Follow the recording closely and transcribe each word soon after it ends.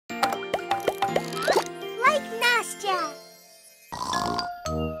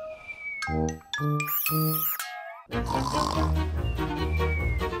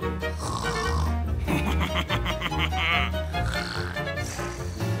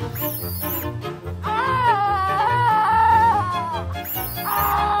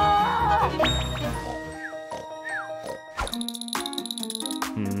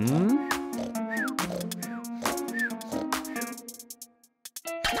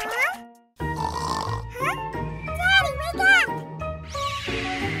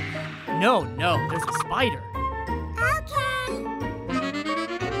No, there's a spider. Okay.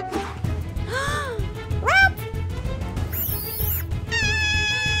 What?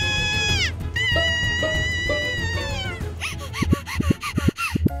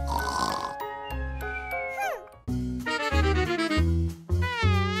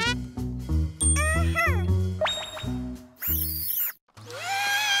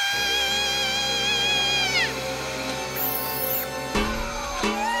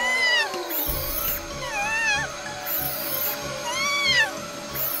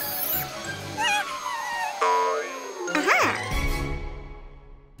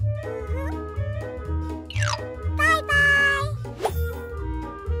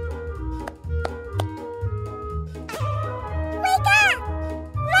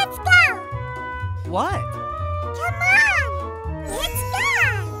 What? Come on! It's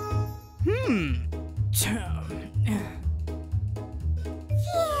done! Phew!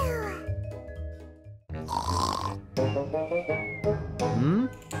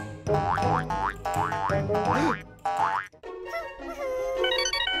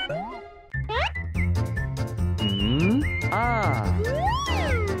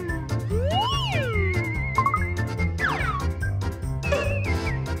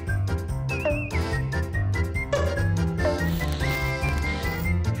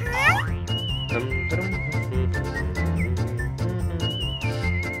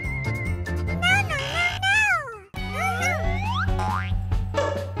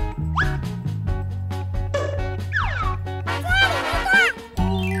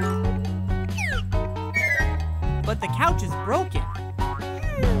 But the couch is broken.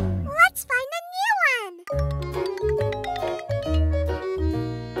 Let's find a new one.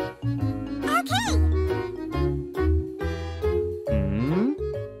 Okay.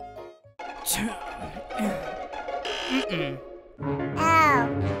 Oh.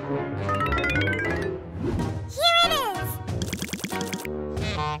 Here it is.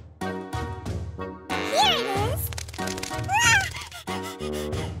 Here it is.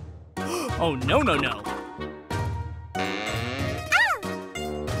 Oh, no.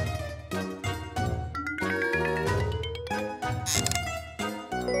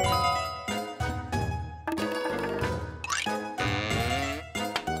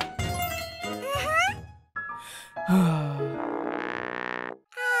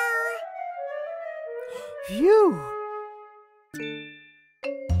 Phew!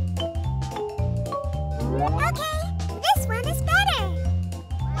 Okay, this one is better.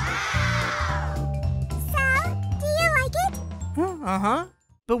 Wow! So, do you like it? Uh-huh.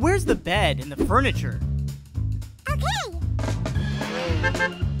 But where's the bed and the furniture? Okay.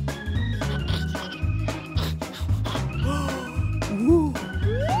 Ooh.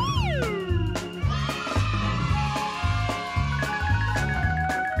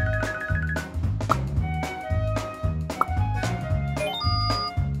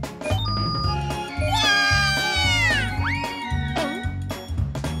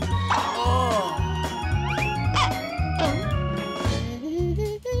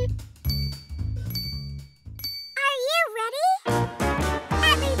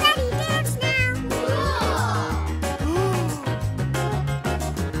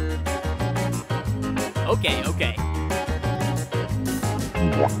 Okay.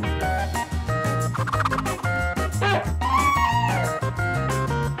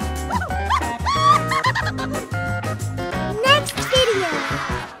 Next video.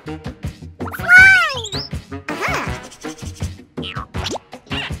 Slime!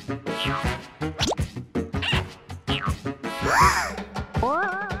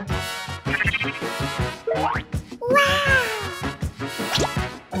 Wow!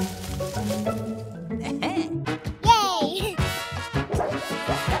 Yay!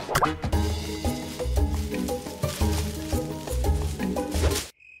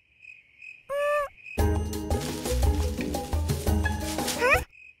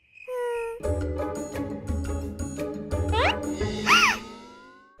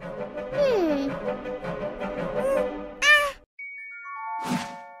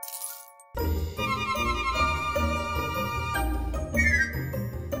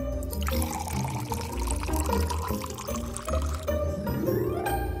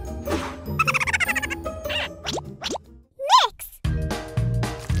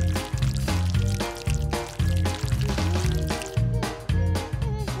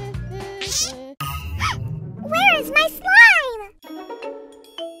 my slime?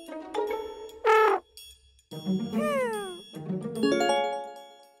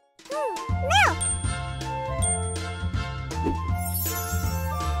 Milk.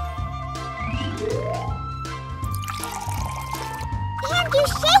 And you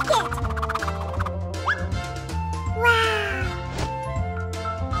shake it. Wow.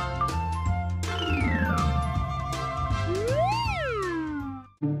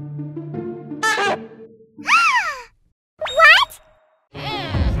 What?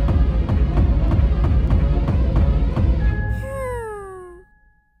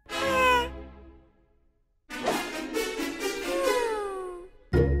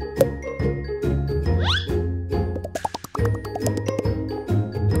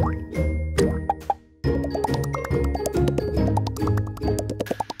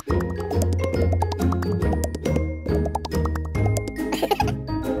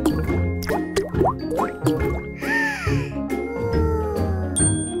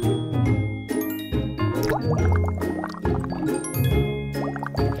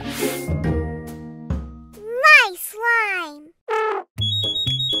 My slime.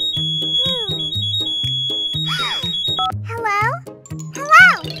 Hello? Hello?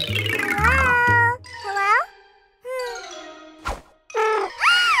 Hello? Hello?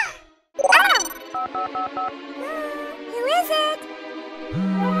 Oh! Who is it?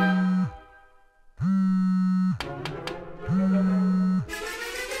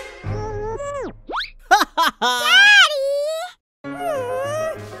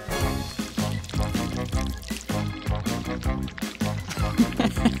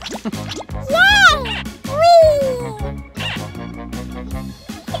 Yay! Whee!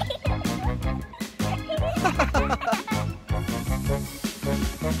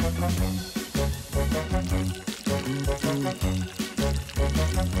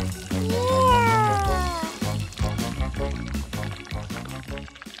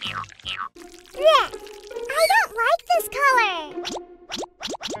 Yeah. I don't like this color.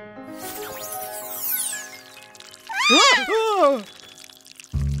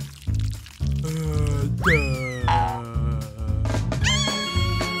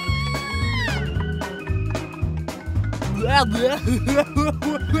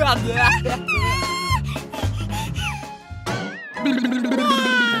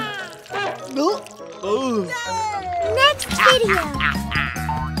 Next video.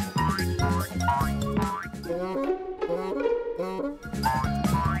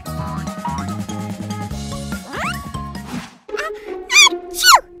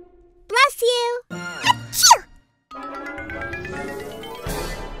 Achoo! Bless you. Achoo!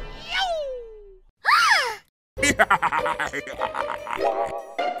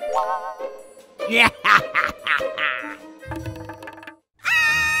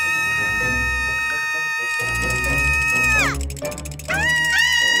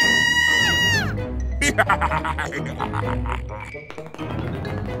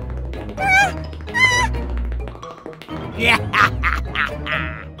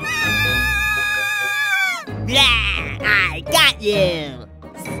 I got you!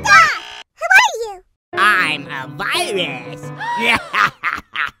 Stop! Who are you? I'm a virus!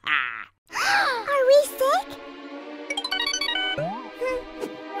 Are we sick?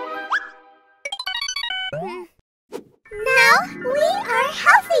 No, we are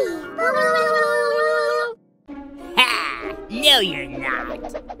healthy. Ha! No, you're not!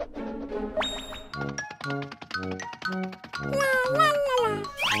 La la la la.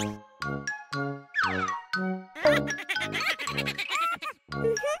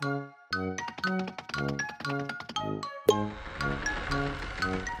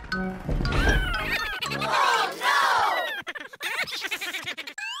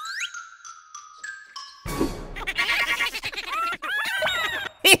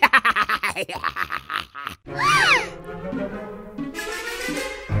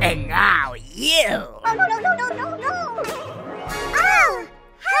 And now you! No. Oh,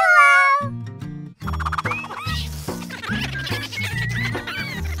 hello.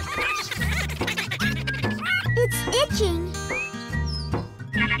 It's itching.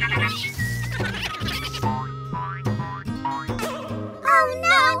 Oh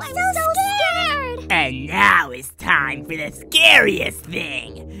no, I'm so scared. And now it's time for the scariest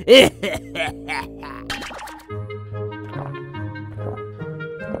thing!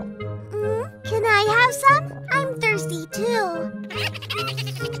 Can I have some? I'm thirsty too.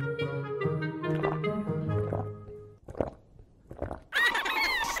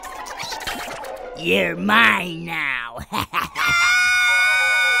 You're mine now!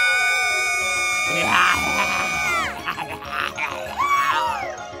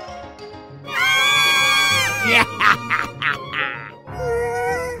 I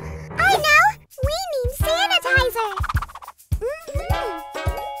know! We need sanitizer!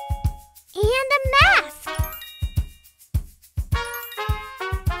 And a mask!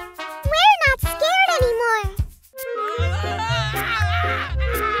 We're not scared anymore!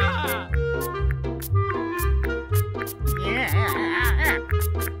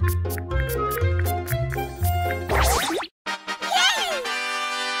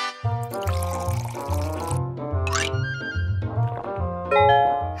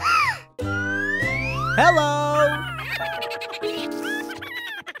 Hello!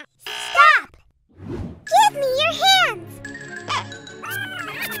 Stop! Give me your hands!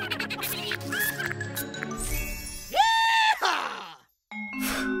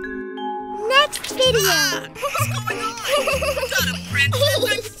 Next video! What's going on? Got him, Princess!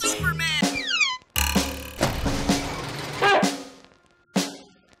 I'm Superman!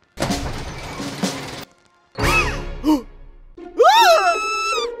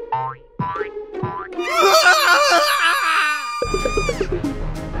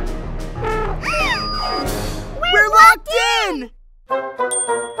 We're locked in! A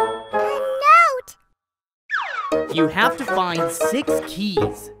note! You have to find 6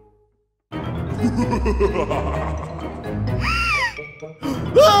 keys.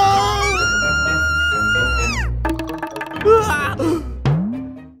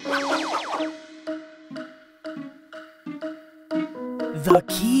 The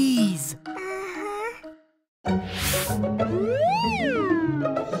keys!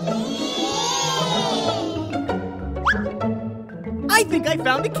 I think I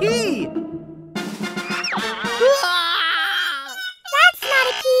found a key! That's not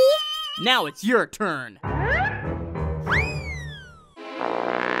a key! Now it's your turn. Ugh.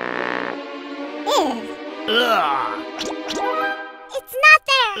 It's not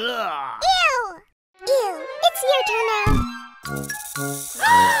there! Ugh. Ew! Ew! It's your turn now!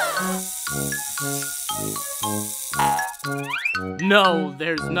 No,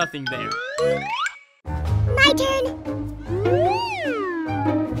 there's nothing there. My turn!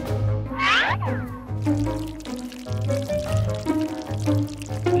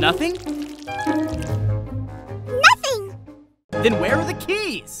 Nothing? Nothing! Then where are the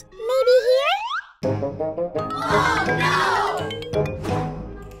keys? Maybe here? Oh no!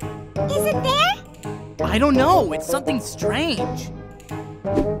 Is it there? I don't know. It's something strange.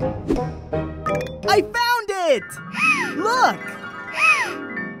 I found it! Look!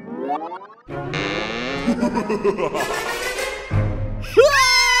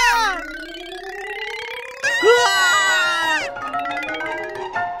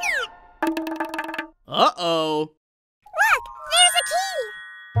 Uh-oh. Look! There's a key!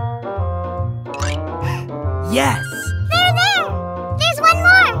 Yes! There! There's one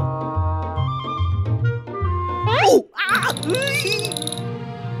more! Oh! Ah!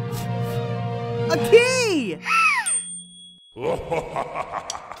 A key!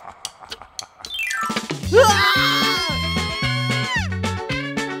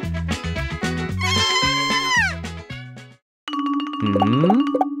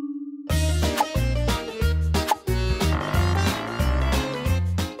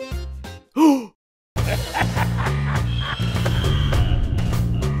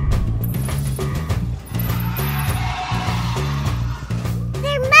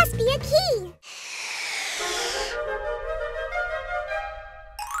 There must be a key!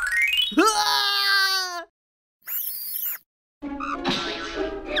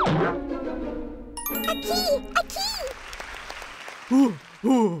 A key!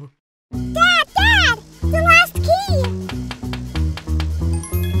 Dad! The last key!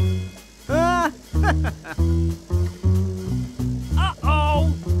 Uh-oh!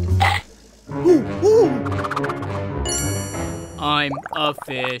 I'm a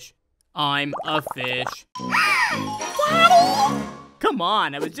fish. I'm a fish. Daddy! Come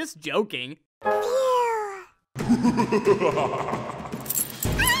on, I was just joking. Phew!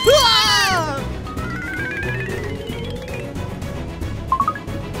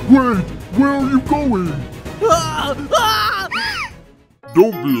 Wait, where are you going?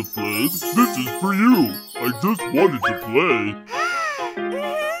 Don't be afraid. This is for you. I just wanted to play.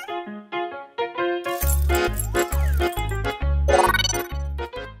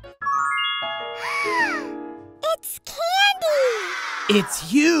 It's candy! It's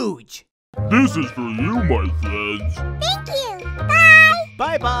huge. This is for you, my friends. Thank you! Bye!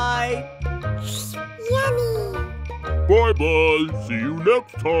 Bye-bye. Yummy! Bye-bye. See you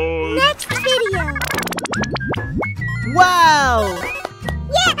next time. Next video! Wow!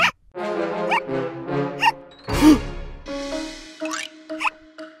 Yeah!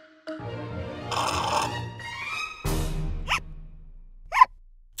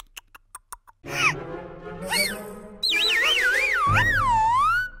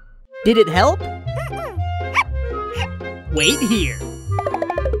 Did it help? Wait here.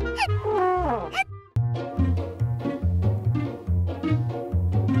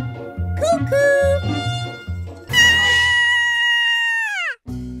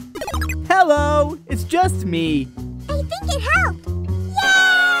 Hello, it's just me. I think it helped.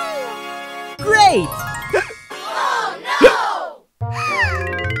 Yay! Great!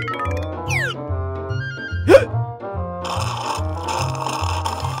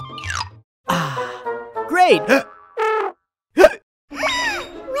 Great! Wait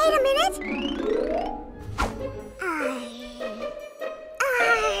a minute.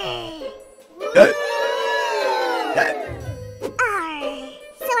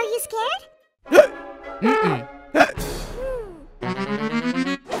 So are you scared? Mm-mm.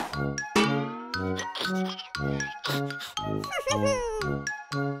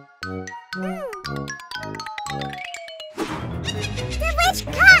 The witch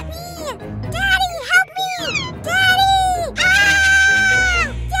caught me! Daddy, help me! Daddy! Ah!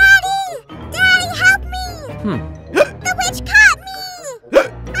 Daddy! Daddy, help me! The witch caught me!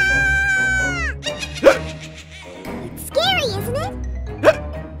 Ah! It's scary, isn't it?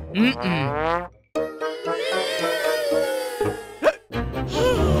 Mm-mm.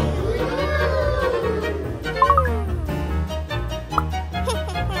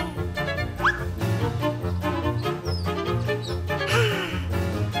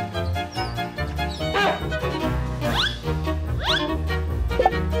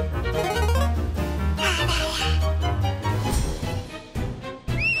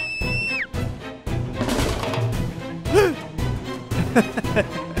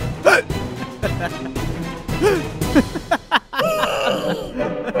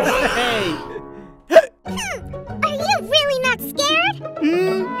 Hey! Are you really not scared?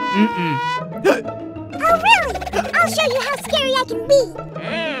 Mm-mm. Oh, really? I'll show you how scary I can be.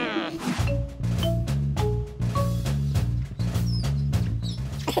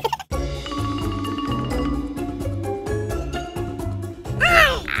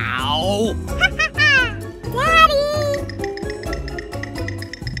 Ow!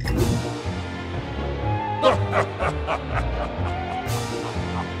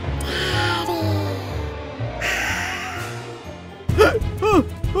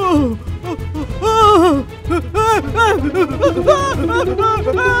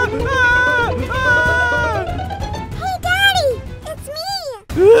 Hey, Daddy! It's me!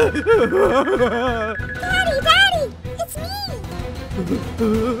 Daddy! It's me!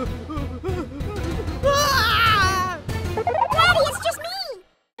 Daddy, it's just me!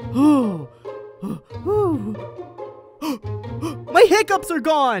 My hiccups are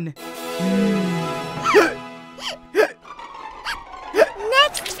gone!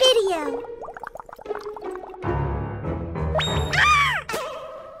 Next video!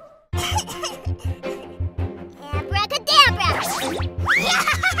 Abracadabra!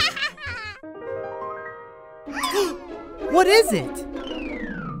 What is it?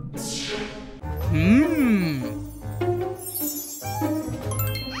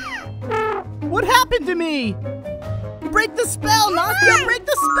 What happened to me? Break the spell, Nastya! Break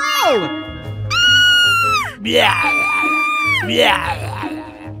the spell!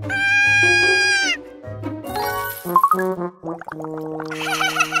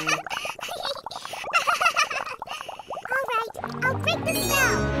 Alright, I'll break the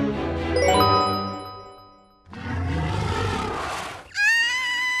spell.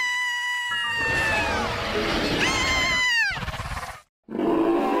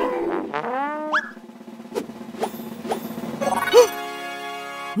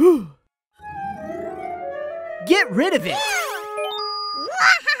 Get rid of it!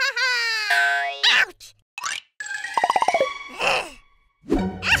 Ouch!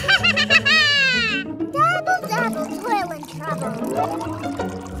 Double, toil and trouble.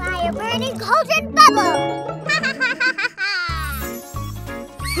 Fire burning, cauldron bubble.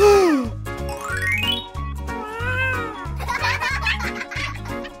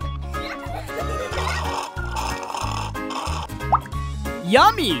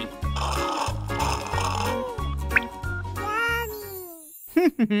 Yummy!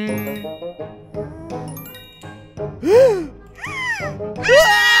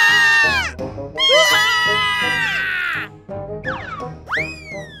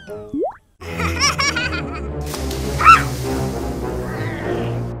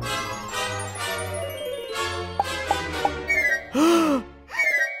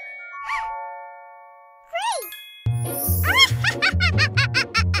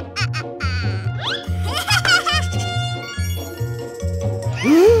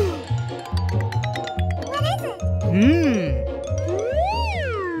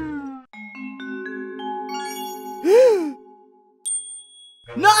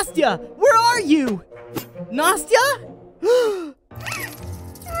 Nastya, where are you? Nastya? Where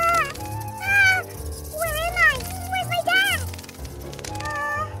am I? Where's my dad?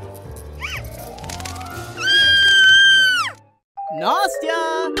 Nastya!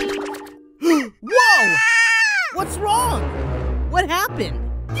 Whoa! What's wrong? What happened?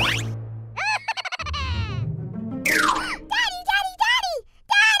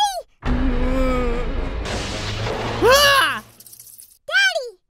 Ah!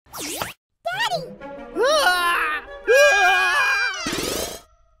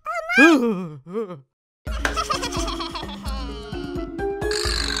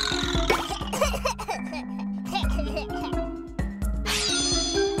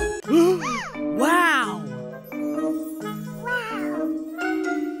 Wow!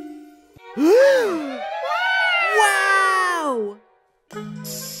 Wow!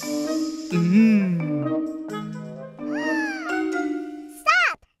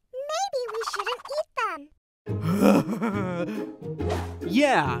 Stop! Maybe we shouldn't eat them.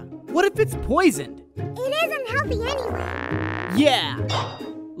 Yeah, what if it's poisoned? It isn't healthy anyway. Yeah,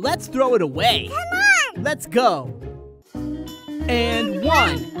 let's throw it away. Come on! Let's go. And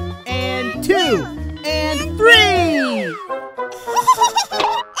 1, and 2, and 3!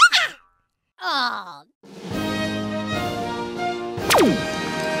 Oh.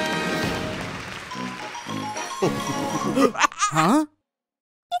 Huh?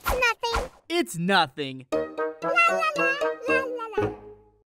 It's nothing. It's nothing. La la la.